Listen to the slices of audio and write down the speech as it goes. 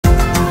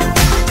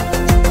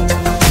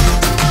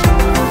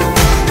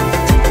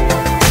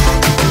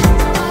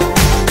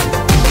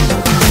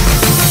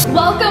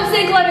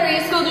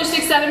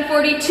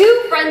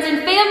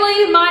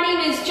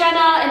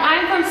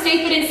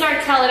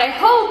smile, and I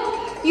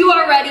hope you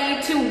are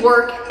ready to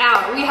work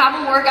out. We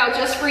have a workout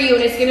just for you,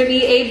 and it's gonna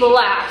be a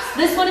blast.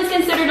 This one is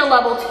considered a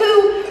level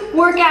 2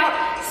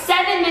 workout,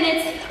 7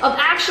 minutes of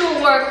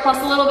actual work plus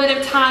a little bit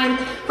of time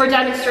for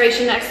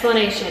demonstration and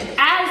explanation.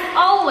 As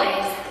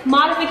always,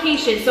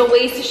 modifications, so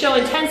ways to show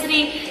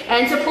intensity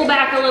and to pull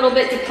back a little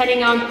bit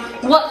depending on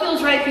what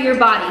feels right for your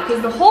body,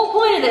 because the whole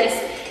point of this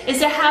is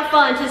to have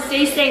fun, to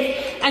stay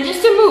safe, and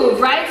just to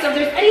move, right? So if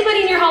there's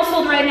anybody in your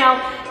household right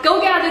now,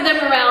 go gather them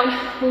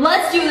around.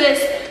 Let's do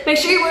this. Make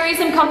sure you're wearing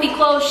some comfy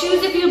clothes,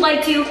 shoes if you'd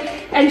like to,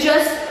 and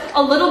just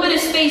a little bit of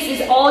space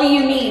is all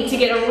you need to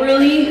get a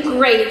really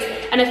great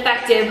and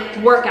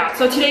effective workout.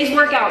 So today's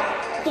workout,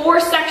 4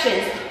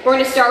 sections. We're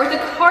gonna start with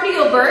a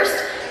cardio burst,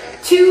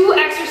 2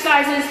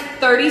 exercises,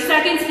 30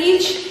 seconds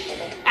each.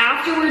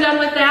 After we're done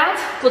with that,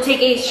 we'll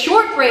take a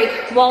short break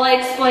while I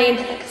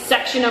explain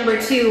section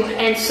number 2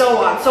 and so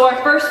on. So our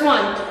first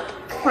one,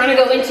 we're gonna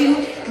go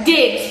into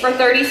digs for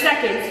 30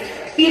 seconds.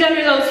 Feet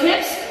under those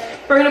hips.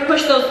 We're gonna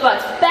push those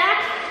butts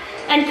back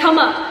and come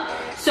up.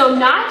 So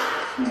not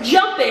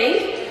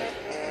jumping,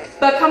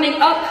 but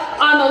coming up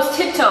on those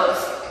tiptoes.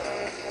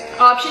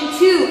 Option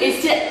 2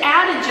 is to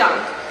add a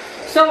jump.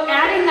 So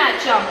adding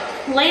that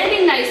jump,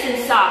 landing nice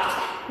and soft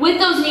with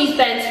those knees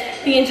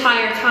bent the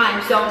entire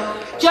time. So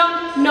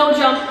jump, no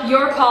jump,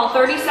 your call,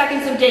 30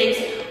 seconds of digs.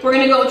 We're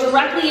gonna go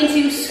directly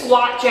into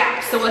squat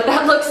jacks. So what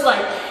that looks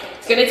like,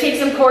 it's gonna take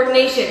some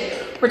coordination.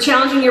 We're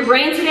challenging your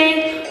brain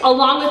today,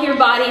 along with your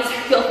bodies.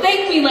 You'll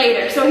thank me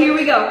later. So here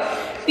we go.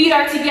 Feet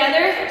are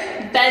together,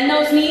 bend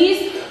those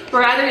knees.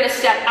 We're either gonna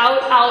step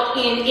out, out,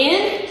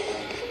 in,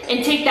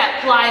 and take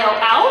that plyo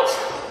out,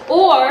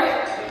 or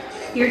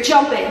you're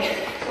jumping,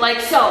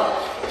 like so.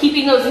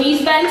 Keeping those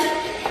knees bent,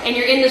 and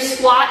you're in the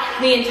squat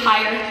the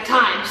entire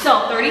time.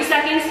 So 30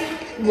 seconds,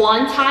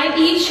 1 time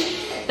each,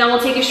 then we'll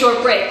take a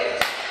short break.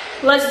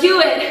 Let's do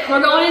it.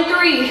 We're going in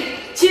 3,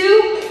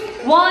 2,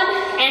 1,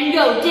 and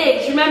go.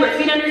 Digs, remember,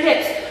 feet under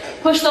hips.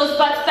 Push those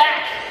butts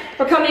back.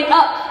 We're coming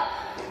up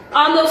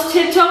on those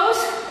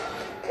tiptoes,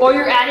 or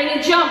you're adding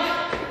a jump,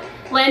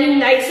 landing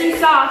nice and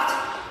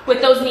soft with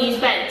those knees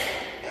bent.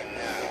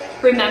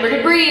 Remember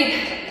to breathe.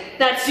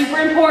 That's super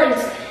important.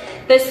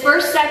 This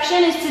first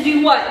section is to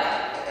do what?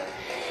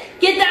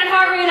 Get that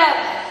heart rate up.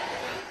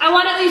 I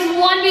want at least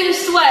 1 bead of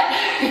sweat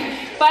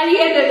by the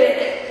end of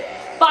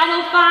it.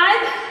 Final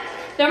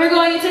 5, then we're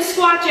going into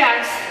squat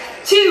jacks.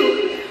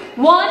 2,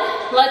 1,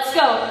 let's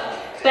go.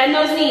 Bend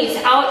those knees,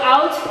 out,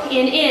 out,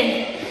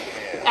 in.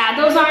 Add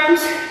those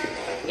arms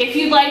if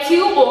you'd like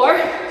to,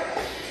 or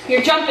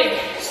you're jumping,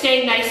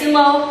 staying nice and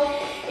low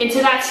into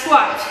that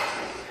squat.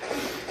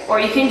 Or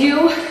you can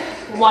do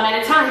 1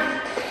 at a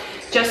time,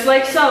 just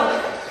like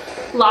so.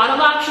 A lot of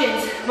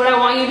options. What I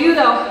want you to do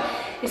though,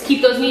 is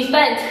keep those knees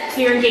bent,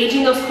 so you're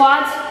engaging those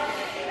quads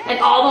and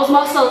all those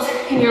muscles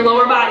in your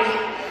lower body.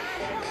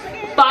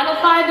 Final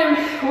 5,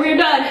 then we're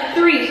done.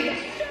 3,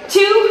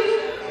 2,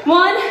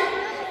 1,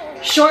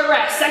 short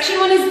rest. Section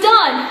 1 is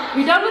done.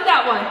 You're done with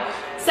that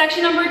one.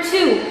 Section number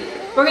 2,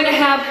 we're gonna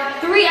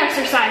have 3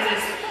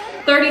 exercises,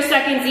 30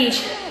 seconds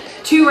each,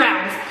 2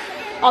 rounds.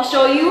 I'll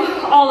show you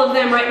all of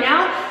them right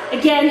now.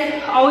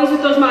 Again, always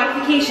with those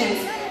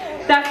modifications.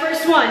 That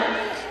first one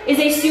is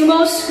a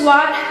sumo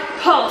squat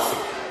pulse.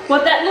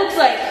 What that looks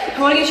like,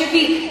 I want to get your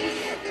feet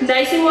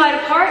nice and wide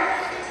apart.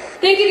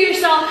 Think of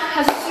yourself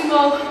as a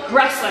sumo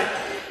wrestler.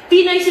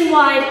 Feet nice and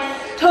wide,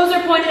 toes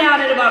are pointed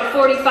out at about a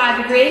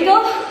 45-degree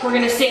angle. We're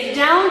going to sink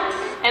down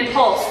and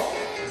pulse,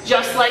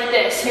 just like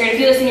this. You're going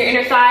to feel this in your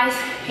inner thighs,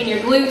 in your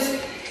glutes,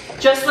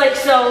 just like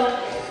so.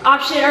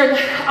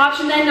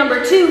 Option then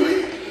number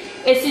 2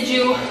 is to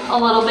do a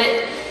little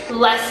bit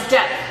less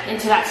depth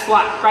into that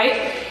squat,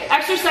 right?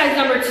 Exercise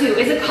number 2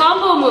 is a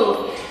combo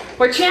move.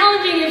 We're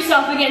challenging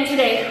yourself again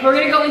today. We're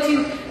gonna go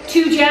into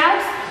 2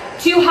 jabs,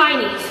 2 high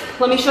knees.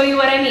 Let me show you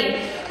what I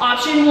mean.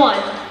 Option 1,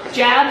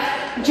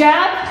 jab,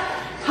 jab,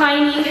 high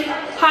knee,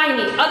 high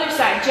knee. Other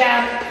side,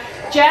 jab,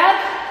 jab,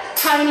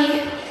 high knee,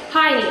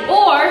 high knee.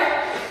 Or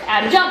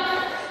add a jump,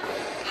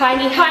 high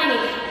knee,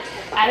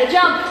 add a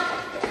jump,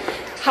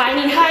 high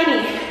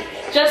knee.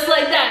 Just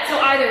like that. So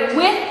either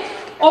with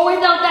or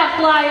without that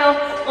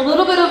plyo, a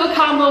little bit of a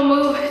combo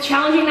move,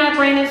 challenging that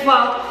brain as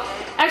well.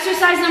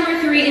 Exercise number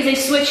 3 is a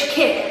switch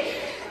kick.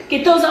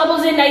 Get those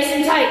elbows in nice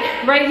and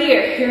tight. Right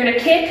here, you're gonna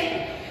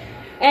kick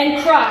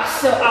and cross.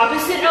 So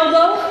opposite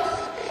elbow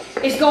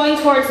is going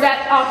towards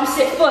that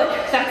opposite foot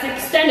that's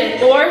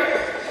extended, or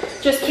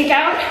just kick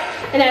out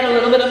and add a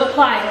little bit of a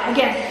plyo.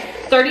 Again,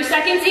 30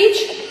 seconds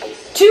each,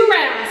 2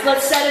 rounds.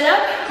 Let's set it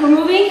up. We're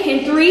moving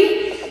in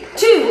 3,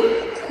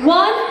 2,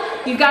 1.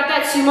 You've got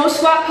that sumo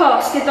squat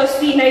pulse. Get those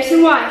feet nice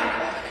and wide.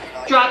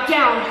 Drop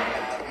down,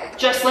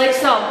 just like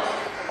so.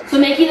 So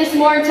making this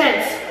more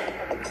intense.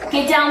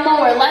 Get down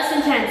lower, less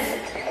intense.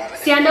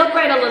 Stand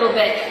upright a little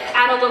bit.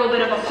 Add a little bit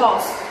of a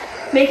pulse.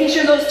 Making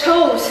sure those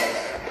toes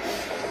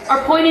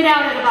are pointed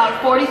out at about a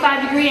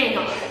 45-degree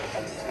angle.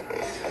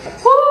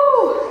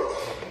 Woo!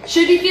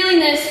 Should be feeling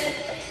this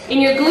in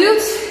your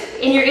glutes,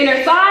 in your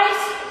inner thighs.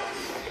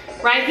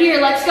 Right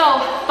here, let's go.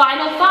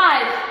 Final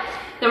 5.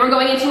 Then we're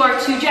going into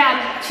our 2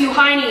 jab, 2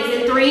 high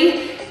knees in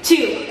 3,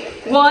 2,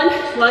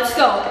 1, let's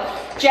go.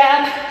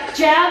 Jab,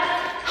 jab,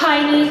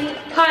 high knee,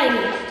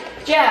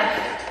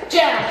 jab,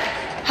 jab,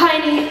 high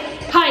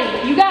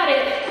knee. You got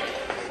it.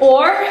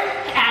 Or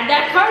add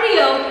that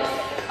cardio,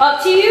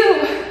 up to you.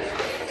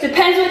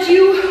 Depends what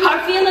you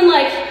are feeling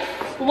like,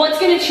 what's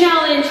gonna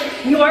challenge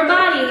your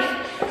body.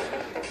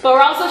 But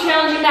we're also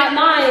challenging that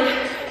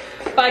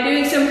mind by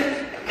doing some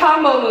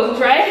combo moves,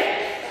 right?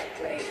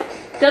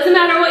 Doesn't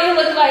matter what you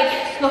look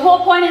like. The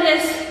whole point of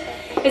this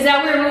is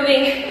that we're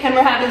moving and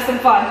we're having some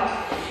fun.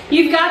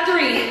 You've got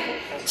 3,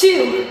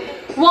 2,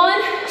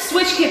 1,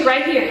 switch kick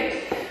right here.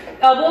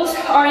 Elbows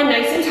are in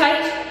nice and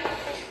tight.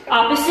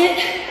 Opposite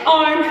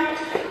arm,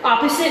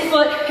 opposite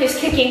foot is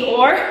kicking,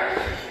 or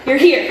you're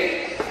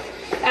here.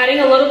 Adding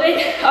a little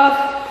bit of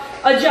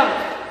a jump,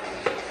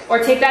 or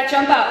take that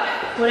jump out.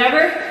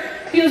 Whatever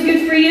feels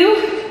good for you.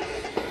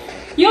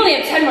 You only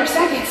have 10 more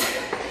seconds.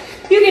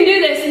 You can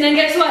do this, and then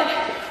guess what?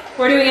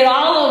 We're doing it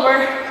all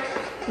over.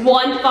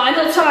 1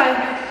 final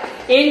time.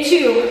 In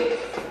 2,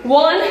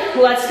 1,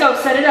 let's go,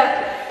 set it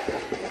up.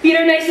 Feet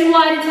are nice and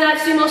wide into that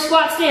sumo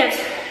squat stance.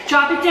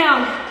 Drop it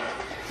down.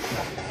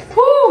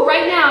 Woo,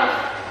 right now,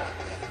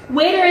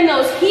 weight are in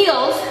those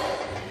heels.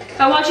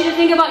 I want you to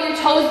think about your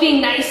toes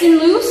being nice and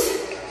loose.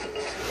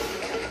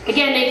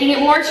 Again, making it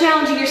more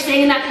challenging. You're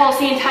staying in that pulse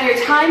the entire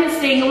time and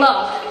staying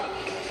low.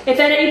 If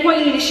at any point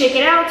you need to shake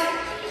it out,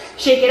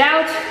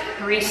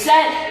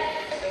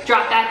 reset,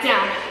 drop that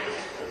down.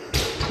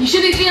 You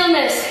should be feeling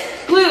this.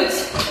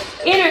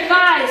 Glutes, inner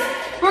thighs.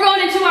 We're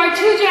going into our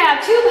 2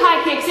 jab, 2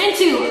 high kicks,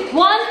 into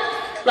 1.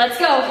 Let's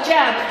go.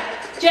 Jab,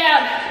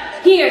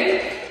 jab, here,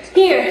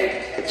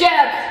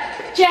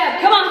 jab,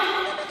 jab. Come on.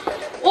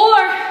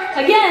 Or,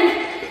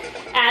 again,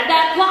 add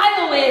that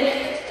plyo in.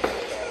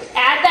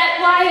 Add that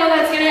plyo,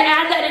 that's gonna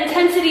add that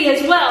intensity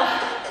as well.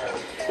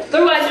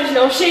 Otherwise, there's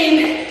no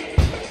shame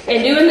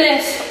in doing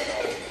this.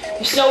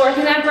 You're still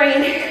working that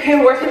brain,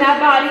 you're working that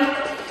body.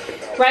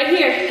 Right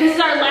here, this is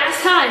our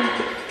last time.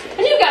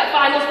 And you've got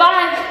final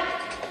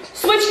 5.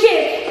 Switch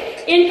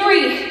kick in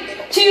 3,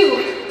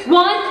 2,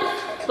 1.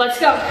 Let's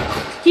go.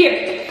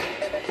 Here.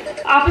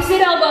 Opposite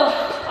elbow,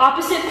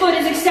 opposite foot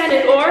is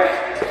extended, or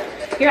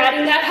you're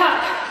adding that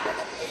hop.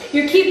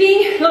 You're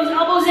keeping those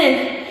elbows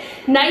in,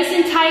 nice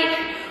and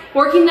tight,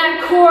 working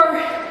that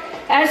core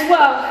as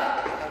well.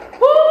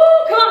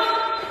 Woo, come on.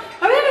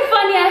 Are we having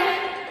fun yet?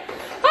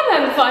 I'm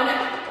having fun.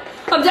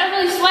 I'm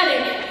definitely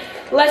sweating.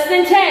 Less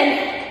than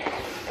 10.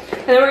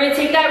 And then we're gonna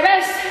take that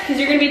rest, because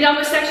you're gonna be done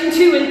with section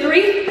 2 in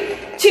 3,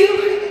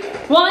 2,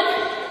 1,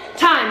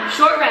 time,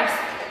 short rest.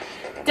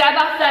 Dab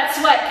off that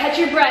sweat, catch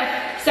your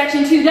breath.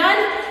 Section 2 done.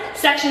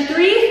 Section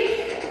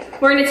 3,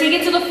 we're gonna take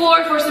it to the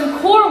floor for some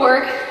core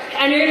work,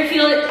 and you're gonna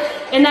feel it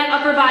in that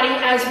upper body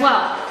as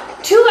well.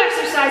 2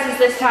 exercises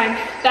this time,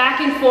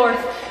 back and forth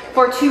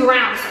for 2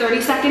 rounds,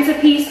 30 seconds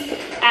apiece,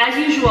 as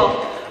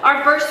usual.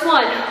 Our first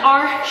one,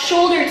 our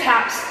shoulder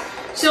taps.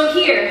 So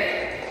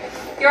here,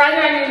 you're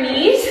either on your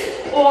knees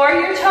or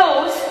your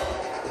toes,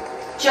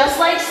 just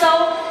like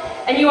so,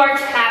 and you are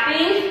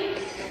tapping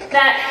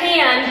that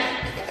hand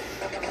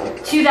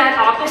to that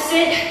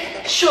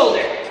opposite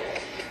shoulder.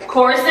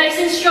 Core is nice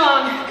and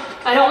strong.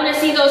 I don't want to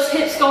see those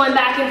hips going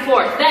back and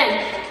forth.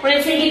 Then, we're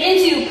going to take it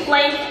into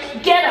plank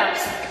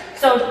get-ups.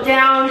 So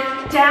down,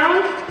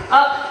 down,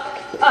 up,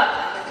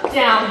 up,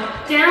 down,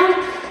 down,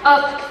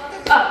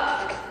 up,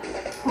 up.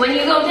 When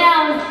you go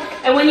down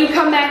and when you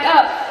come back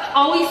up,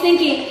 always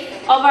thinking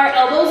of our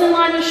elbows in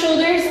line with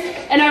shoulders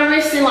and our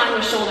wrists in line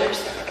with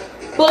shoulders.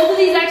 Both of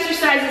these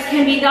exercises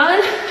can be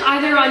done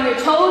either on your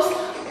toes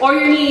or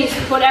your knees,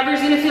 whatever's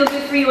gonna feel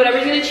good for you,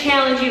 whatever's gonna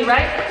challenge you,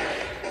 right?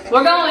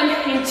 We're going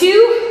in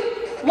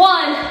 2,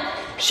 1,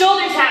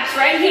 shoulder taps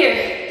right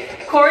here.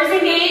 Core is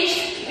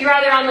engaged, you're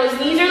either on those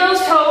knees or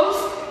those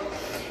toes,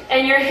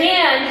 and your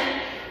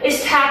hand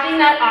is tapping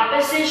that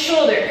opposite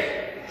shoulder.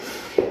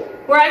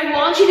 Where I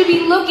want you to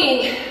be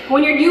looking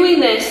when you're doing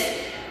this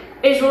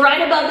is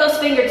right above those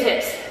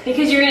fingertips,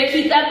 because you're gonna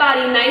keep that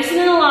body nice and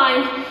in a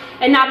line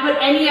and not put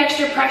any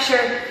extra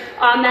pressure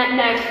on that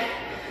neck,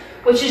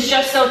 which is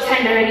just so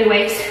tender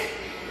anyways.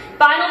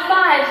 Final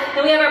 5,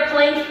 then we have our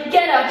plank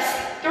get-ups.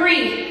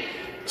 3,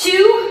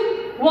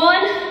 2,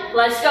 1,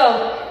 let's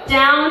go.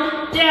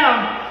 Down,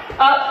 down,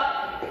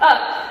 up,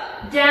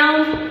 up,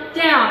 down,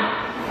 down,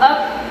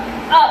 up,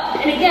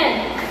 up. And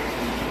again,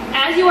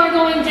 as you are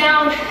going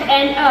down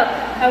and up,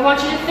 I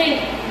want you to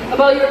think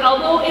about your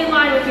elbow in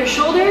line with your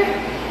shoulder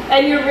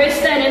and your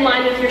wrist then in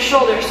line with your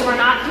shoulder. So we're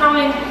not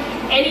throwing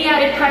any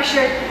added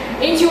pressure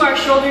into our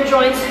shoulder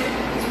joints.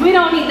 We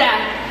don't need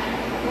that.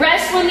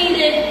 Rest when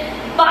needed.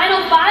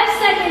 Final 5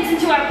 seconds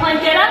into our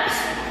plank get-ups,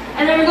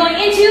 and then we're going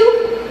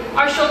into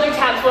our shoulder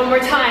taps one more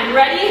time.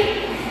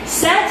 Ready,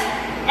 set,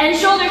 and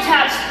shoulder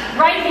taps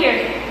right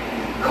here.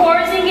 Core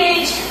is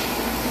engaged.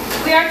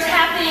 We are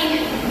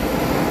tapping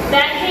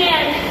that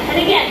hand, and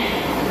again,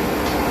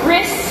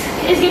 wrist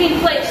is getting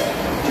placed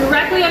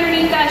directly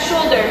underneath that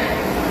shoulder.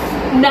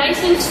 Nice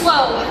and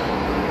slow,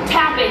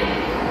 tapping.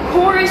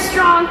 Core is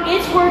strong,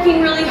 it's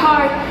working really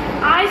hard.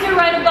 Eyes are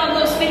right above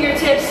those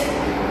fingertips.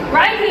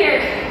 Right here.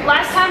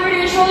 Last time we're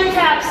doing shoulder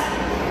taps.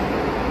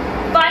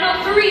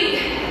 Final 3,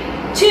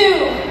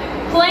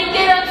 2, plank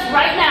get-ups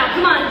right now.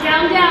 Come on,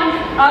 down, down,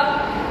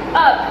 up,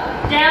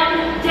 up,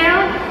 down,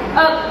 down,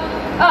 up,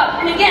 up.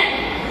 And again,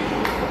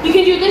 you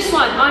can do this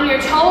one on your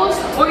toes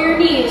or your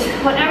knees,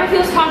 whatever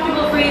feels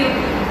comfortable for you.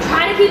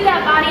 Try to keep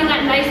that body in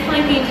that nice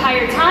plank the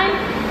entire time.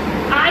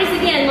 Eyes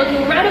again,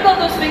 looking right above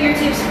those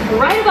fingertips,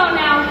 right about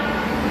now.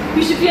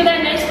 You should feel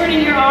that nice burn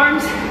in your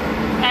arms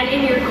and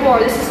in your core.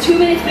 This is 2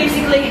 minutes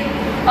basically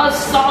of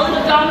solid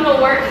abdominal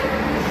work.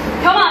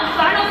 Come on,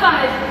 final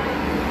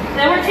 5.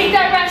 Then we're take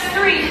that rest.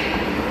 3,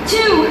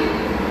 2,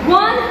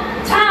 1,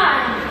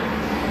 time.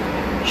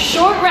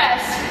 Short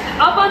rest.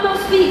 Up on those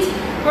feet.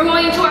 We're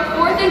going into our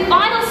 4th and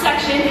final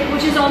section,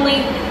 which is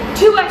only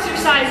 2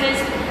 exercises,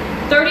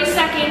 30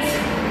 seconds,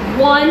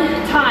 1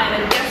 time.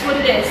 And guess what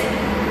it is?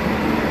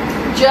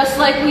 Just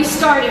like we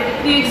started,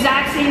 the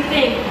exact same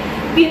thing.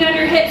 Feet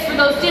under hips for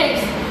those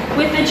digs,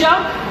 with the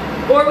jump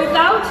or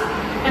without,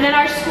 and then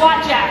our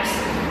squat jacks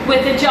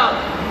with the jump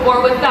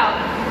or without.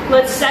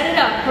 Let's set it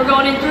up. We're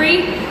going in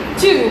 3,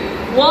 2,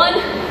 1.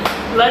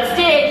 Let's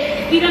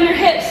dig. Feet under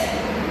hips.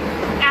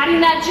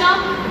 Adding that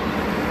jump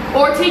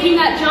or taking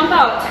that jump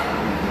out.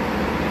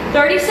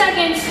 30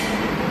 seconds.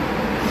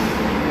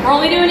 We're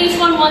only doing each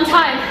one 1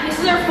 time. This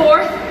is our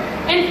 4th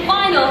and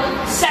final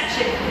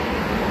section.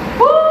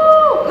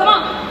 Woo! Come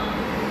on.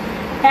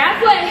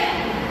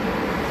 Halfway.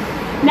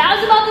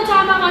 Now's about the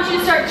time I want you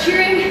to start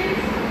cheering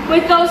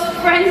with those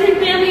friends and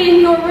family in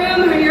your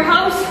room or your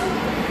house.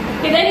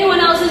 If anyone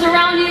else is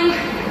around you,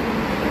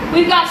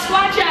 we've got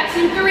squat jacks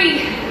in 3,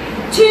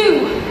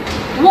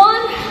 2,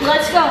 1.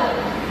 Let's go.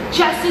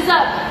 Chest is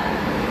up.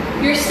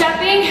 You're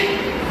stepping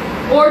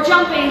or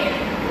jumping.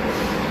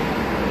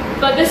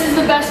 But this is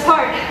the best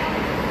part.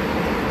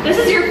 This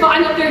is your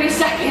final 30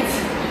 seconds.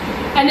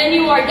 And then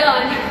you are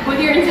done with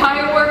your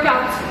entire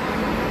workout.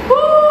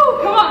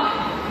 Woo! Come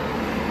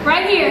on.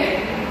 Right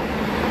here.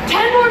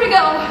 10 more to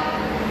go.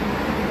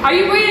 Are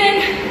you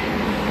breathing?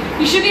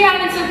 You should be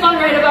having some fun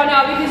right about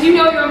now because you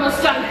know you're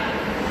almost done.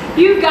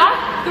 You've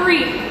got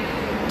 3,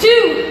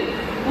 2,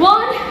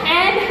 1,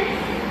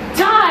 and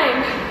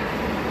time.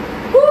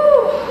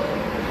 Woo!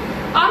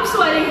 I'm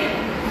sweating.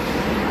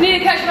 Need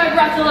to catch my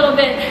breath a little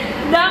bit.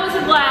 That was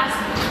a blast.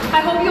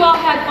 I hope you all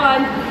had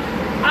fun.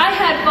 I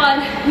had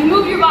fun. You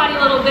moved your body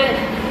a little bit.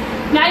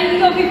 Now you can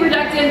go be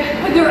productive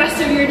with the rest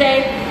of your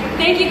day.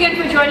 Thank you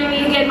again for joining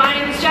me again. My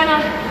name is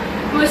Jenna.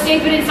 I'm with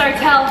Sta-Fit in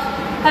Sartell.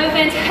 Have a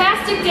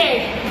fantastic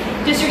day.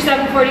 District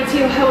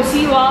 742. I will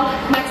see you all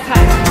next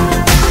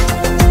time.